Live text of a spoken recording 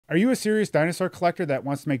Are you a serious dinosaur collector that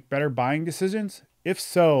wants to make better buying decisions? If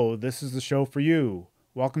so, this is the show for you.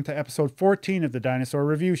 Welcome to episode 14 of the Dinosaur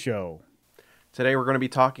Review Show. Today we're going to be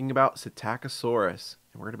talking about Psittacosaurus,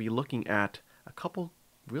 and we're going to be looking at a couple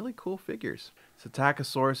really cool figures.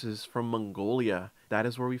 Psittacosaurus is from Mongolia. That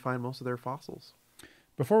is where we find most of their fossils.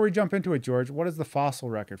 Before we jump into it, George, what is the fossil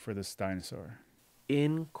record for this dinosaur?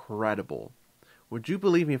 Incredible. Would you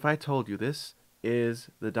believe me if I told you this is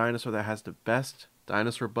the dinosaur that has the best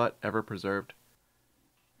dinosaur butt ever preserved?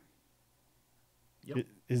 Yep.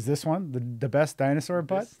 Is this one the best dinosaur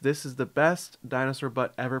butt? This is the best dinosaur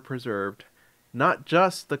butt ever preserved. Not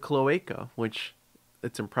just the cloaca, which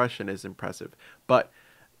its impression is impressive, but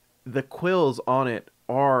the quills on it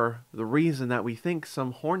are the reason that we think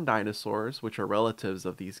some horned dinosaurs, which are relatives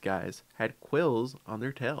of these guys, had quills on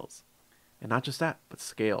their tails. And not just that, but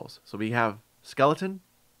scales. So we have skeleton,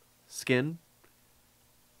 skin,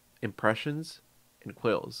 impressions, and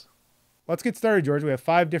quills. Let's get started, George. We have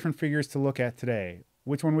 5 different figures to look at today.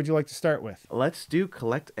 Which one would you like to start with? Let's do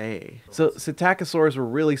CollectA. So Psittacosaurs were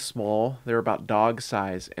really small. They're about dog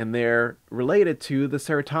size, and they're related to the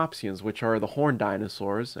ceratopsians, which are the horned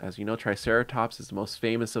dinosaurs. As you know, Triceratops is the most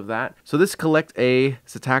famous of that. So this CollectA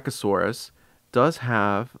Psittacosaurus does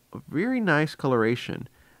have a very nice coloration.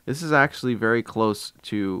 This is actually very close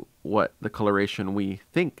to what the coloration we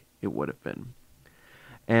think it would have been.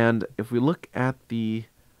 And if we look at the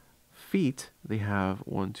feet, they have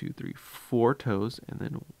 1, 2, 3, 4 toes, and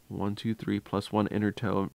then 1, 2, 3 plus 1 inner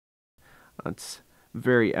toe. That's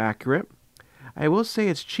very accurate. I will say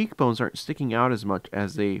its cheekbones aren't sticking out as much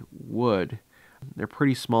as they would. They're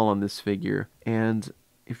pretty small on this figure. And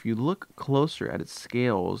if you look closer at its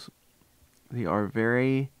scales, they are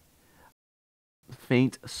very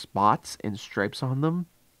faint spots and stripes on them,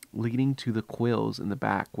 leading to the quills in the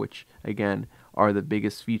back, which again are the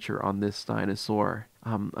biggest feature on this dinosaur.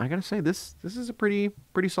 I gotta say, this is a pretty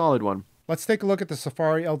solid one. Let's take a look at the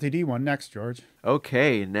Safari Ltd one next, George.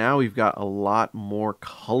 Okay, now we've got a lot more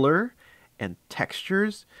color and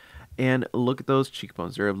textures, and look at those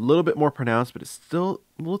cheekbones. They're a little bit more pronounced, but it's still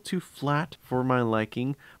a little too flat for my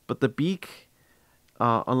liking. But the beak,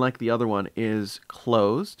 unlike the other one, is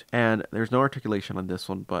closed, and there's no articulation on this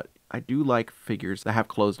one, but I do like figures that have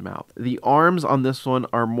closed mouth. The arms on this one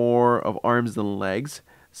are more of arms than legs.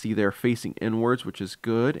 See, they're facing inwards, which is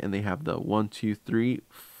good, and they have the 1, 2, 3,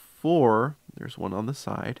 4. There's one on the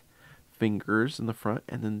side, fingers in the front,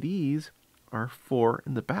 and then these are 4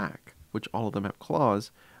 in the back, which all of them have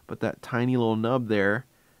claws, but that tiny little nub there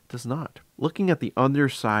does not. Looking at the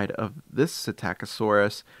underside of this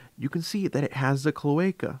Psittacosaurus, you can see that it has the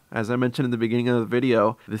cloaca. As I mentioned in the beginning of the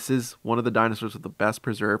video, this is one of the dinosaurs with the best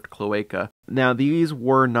preserved cloaca. Now, these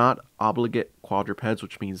were not obligate quadrupeds,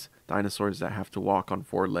 which means dinosaurs that have to walk on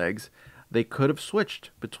 4 legs. They could have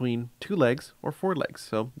switched between 2 legs or 4 legs,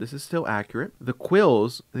 so this is still accurate. The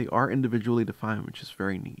quills, they are individually defined, which is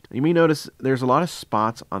very neat. You may notice there's a lot of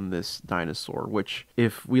spots on this dinosaur, which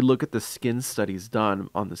if we look at the skin studies done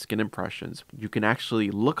on the skin impressions, you can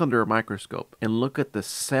actually look under a microscope and look at the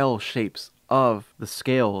cell shapes of the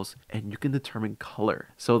scales, and you can determine color.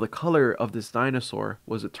 So the color of this dinosaur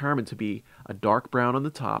was determined to be a dark brown on the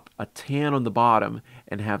top, a tan on the bottom,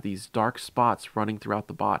 and have these dark spots running throughout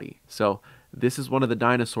the body. So this is one of the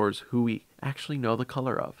dinosaurs who we actually know the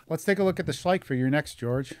color of. Let's take a look at the Schleich figure next,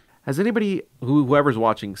 George. Has anybody, whoever's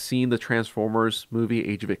watching, seen the Transformers movie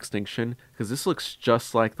Age of Extinction? Because this looks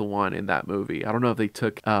just like the one in that movie. I don't know if they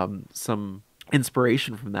took some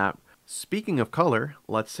inspiration from that. Speaking of color,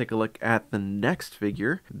 let's take a look at the next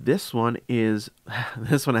figure. This one has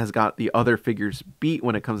got the other figures beat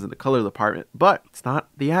when it comes to the color department, but it's not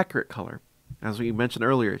the accurate color. As we mentioned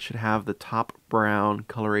earlier, it should have the top brown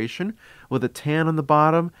coloration with a tan on the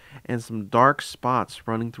bottom and some dark spots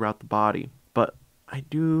running throughout the body. But I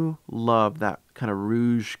do love that kind of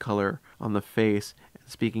rouge color on the face.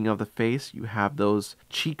 Speaking of the face, you have those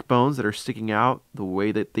cheekbones that are sticking out the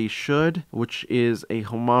way that they should, which is a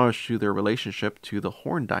homage to their relationship to the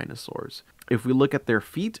horned dinosaurs. If we look at their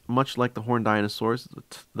feet, much like the horned dinosaurs,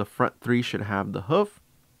 the front 3 should have the hoof,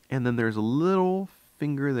 and then there's a little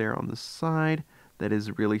finger there on the side that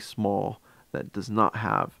is really small that does not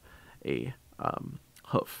have a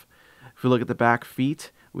hoof. If we look at the back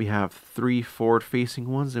feet, we have 3 forward-facing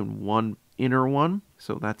ones and 1 inner one,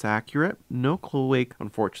 so that's accurate. No cloaca,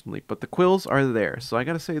 unfortunately, but the quills are there. So I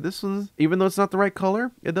gotta say, this one, even though it's not the right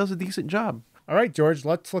color, it does a decent job. All right, George,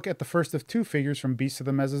 let's look at the first of 2 figures from Beasts of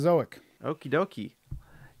the Mesozoic. Okie dokie.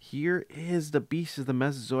 Here is the Beasts of the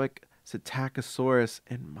Mesozoic Psittacosaurus,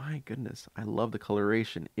 and my goodness, I love the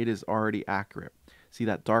coloration. It is already accurate. See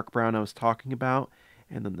that dark brown I was talking about,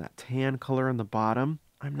 and then that tan color on the bottom?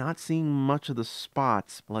 I'm not seeing much of the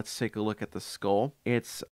spots. Let's take a look at the skull.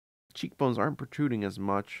 Its cheekbones aren't protruding as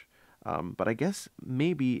much, but I guess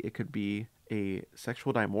maybe it could be a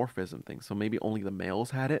sexual dimorphism thing. So maybe only the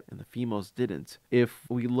males had it and the females didn't. If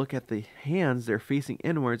we look at the hands, they're facing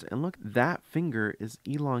inwards, and look, that finger is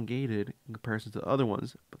elongated in comparison to the other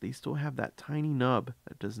ones, but they still have that tiny nub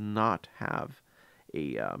that does not have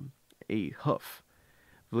a hoof.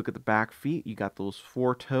 If you look at the back feet, you got those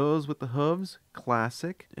 4 toes with the hooves,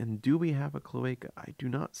 classic. And do we have a cloaca? I do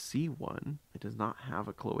not see one. It does not have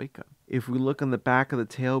a cloaca. If we look on the back of the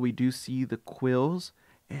tail, we do see the quills.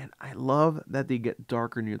 And I love that they get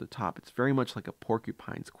darker near the top. It's very much like a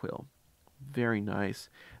porcupine's quill. Very nice.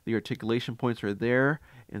 The articulation points are there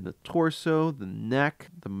in the torso, the neck,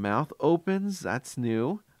 the mouth opens. That's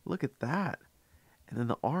new. Look at that. And then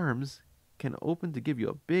the arms can open to give you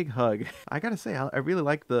a big hug. I gotta say, I really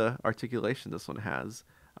like the articulation this one has.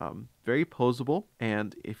 Very posable,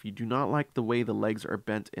 and if you do not like the way the legs are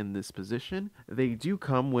bent in this position, they do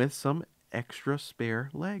come with some extra spare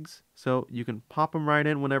legs. So you can pop them right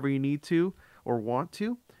in whenever you need to or want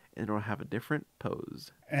to, and it'll have a different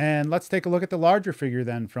pose. And let's take a look at the larger figure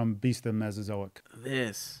then from Beast of the Mesozoic.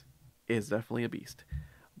 This is definitely a beast.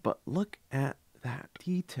 But look at that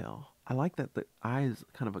detail. I like that the eye is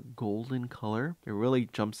kind of a golden color. It really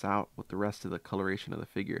jumps out with the rest of the coloration of the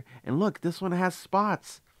figure. And look, this one has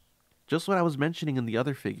spots. Just what I was mentioning in the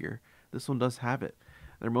other figure. This one does have it.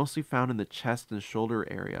 They're mostly found in the chest and shoulder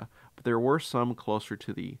area, but there were some closer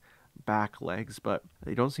to the back legs, but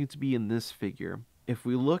they don't seem to be in this figure. If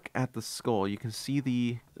we look at the skull, you can see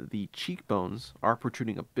the cheekbones are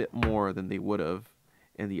protruding a bit more than they would have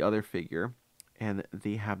in the other figure, and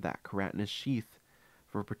they have that keratinous sheath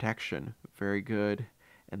for protection. Very good.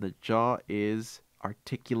 And the jaw is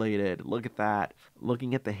articulated. Look at that.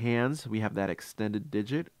 Looking at the hands, we have that extended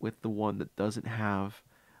digit with the one that doesn't have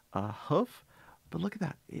a hoof. But look at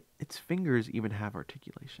that. Its fingers even have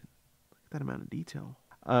articulation. Look at that amount of detail.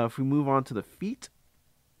 If we move on to the feet,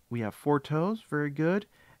 we have 4 toes. Very good.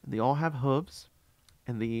 And they all have hooves.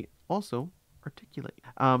 And they also articulate.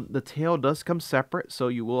 The tail does come separate, so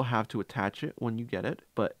you will have to attach it when you get it.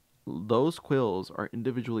 But those quills are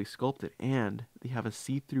individually sculpted, and they have a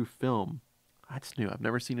see-through film. That's new. I've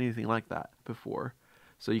never seen anything like that before.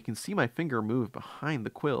 So you can see my finger move behind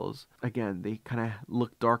the quills. Again, they kind of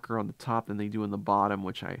look darker on the top than they do in the bottom,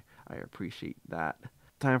 which I appreciate that.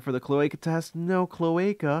 Time for the cloaca test. No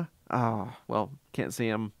cloaca. Well, can't say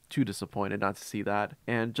I'm too disappointed not to see that.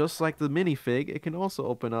 And just like the minifig, it can also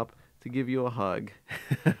open up to give you a hug.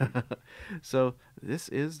 So this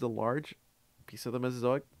is the large piece of the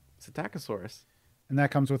Mesozoic Psittacosaurus. And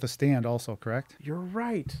that comes with a stand also, correct? You're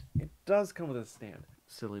right. It does come with a stand.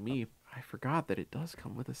 Silly me. I forgot that it does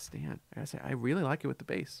come with a stand. I gotta say, I really like it with the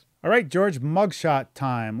base. All right, George, mugshot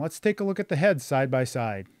time. Let's take a look at the heads side by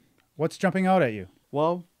side. What's jumping out at you?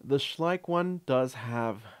 Well, the Schleich one does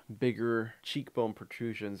have bigger cheekbone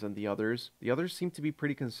protrusions than the others. The others seem to be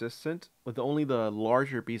pretty consistent, with only the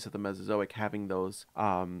larger beast of the Mesozoic having those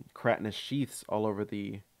keratinous sheaths all over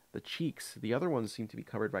the cheeks. The other ones seem to be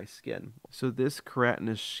covered by skin. So this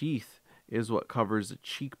keratinous sheath is what covers the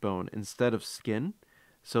cheekbone instead of skin.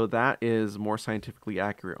 So that is more scientifically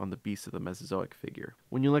accurate on the beast of the Mesozoic figure.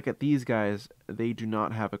 When you look at these guys, they do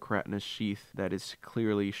not have a keratinous sheath that is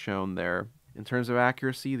clearly shown there. In terms of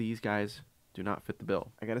accuracy, these guys do not fit the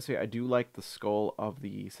bill. I gotta say, I do like the skull of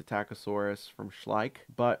the Psittacosaurus from Schleich,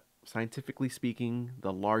 but scientifically speaking,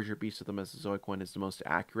 the larger beast of the Mesozoic one is the most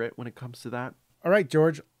accurate when it comes to that. All right,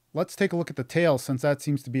 George, let's take a look at the tail, since that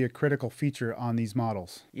seems to be a critical feature on these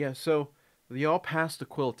models. Yeah, so they all passed the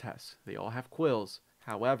quill test. They all have quills.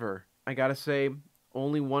 However, I gotta say,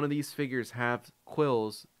 only one of these figures have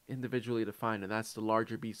quills individually defined, and that's the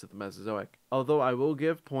larger beast of the Mesozoic. Although I will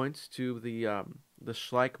give points to the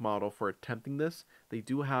Schleich model for attempting this. They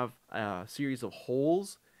do have a series of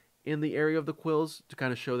holes in the area of the quills to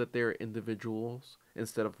kind of show that they're individuals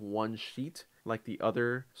instead of one sheet. Like the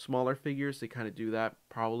other smaller figures, they kind of do that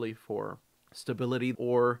probably for stability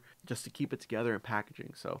or just to keep it together in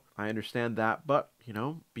packaging. So I understand that, but you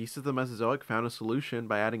know, Beasts of the Mesozoic found a solution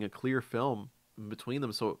by adding a clear film in between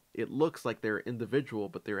them, so it looks like they're individual,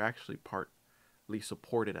 but they're actually partly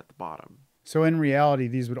supported at the bottom. So in reality,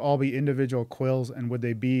 these would all be individual quills, and would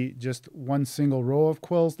they be just one single row of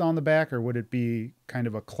quills down the back, or would it be kind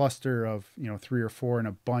of a cluster of, 3 or 4 in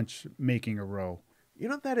a bunch making a row? You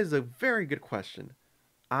know, that is a very good question.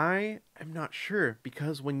 I am not sure,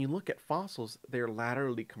 because when you look at fossils, they're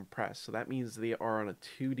laterally compressed. So that means they are on a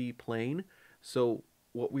 2D plane. So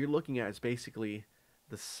what we're looking at is basically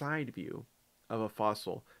the side view of a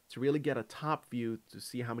fossil. to really get a top view to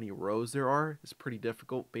see how many rows there are is pretty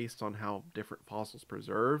difficult based on how different fossils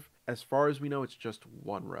preserve. As far as we know, it's just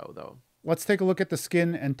one row though. Let's take a look at the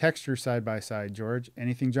skin and texture side by side, George.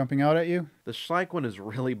 Anything jumping out at you? The Schleich one is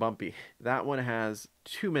really bumpy. That one has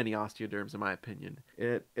too many osteoderms in my opinion.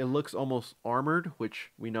 It looks almost armored,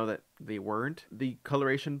 which we know that they weren't. The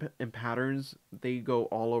coloration and patterns, they go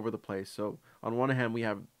all over the place. So on one hand, we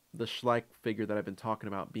have the Schleich figure that I've been talking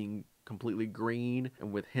about being completely green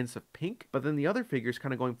and with hints of pink, but then the other figure is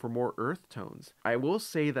kind of going for more earth tones. I will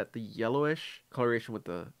say that the yellowish coloration with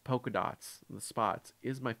the polka dots, the spots,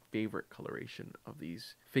 is my favorite coloration of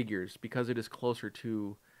these figures because it is closer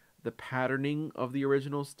to the patterning of the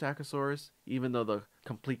original Psittacosaurus, even though the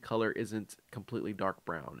complete color isn't completely dark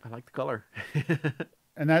brown. I like the color.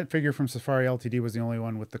 And that figure from Safari LTD was the only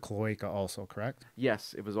one with the cloaca also, correct?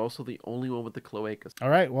 Yes, it was also the only one with the cloacas. All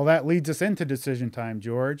right, well, that leads us into decision time,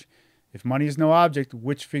 George. If money is no object,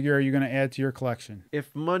 which figure are you going to add to your collection?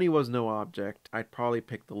 If money was no object, I'd probably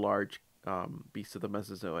pick the large beast of the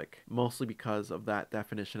Mesozoic, mostly because of that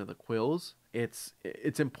definition of the quills.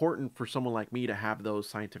 It's important for someone like me to have those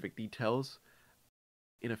scientific details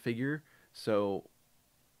in a figure. So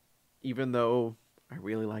even though I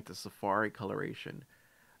really like the safari coloration,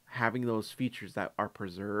 having those features that are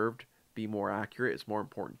preserved be more accurate is more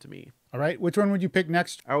important to me. All right, which one would you pick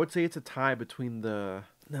next? I would say it's a tie between the...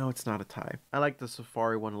 No, it's not a tie. I like the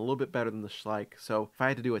safari one a little bit better than the Schleich. So if I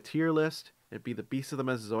had to do a tier list, it'd be the Beast of the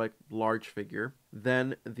Mesozoic large figure,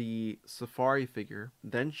 then the safari figure,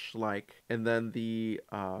 then Schleich, and then the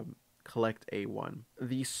CollectA one.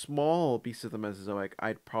 The small Beast of the Mesozoic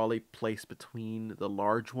I'd probably place between the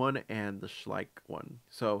large one and the Schleich one.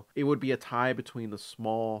 So it would be a tie between the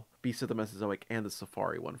small Beast of the Mesozoic and the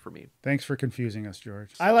safari one for me. Thanks for confusing us,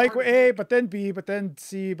 George. I like A, but then B, but then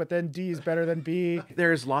C, but then D is better than B.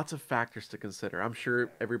 There's lots of factors to consider. I'm sure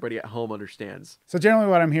everybody at home understands. So generally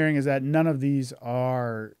what I'm hearing is that none of these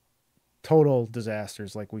are total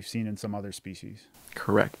disasters like we've seen in some other species.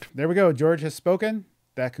 Correct. There we go. George has spoken.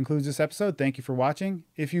 That concludes this episode. Thank you for watching.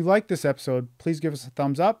 If you liked this episode, please give us a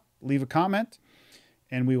thumbs up, leave a comment,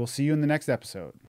 and we will see you in the next episode.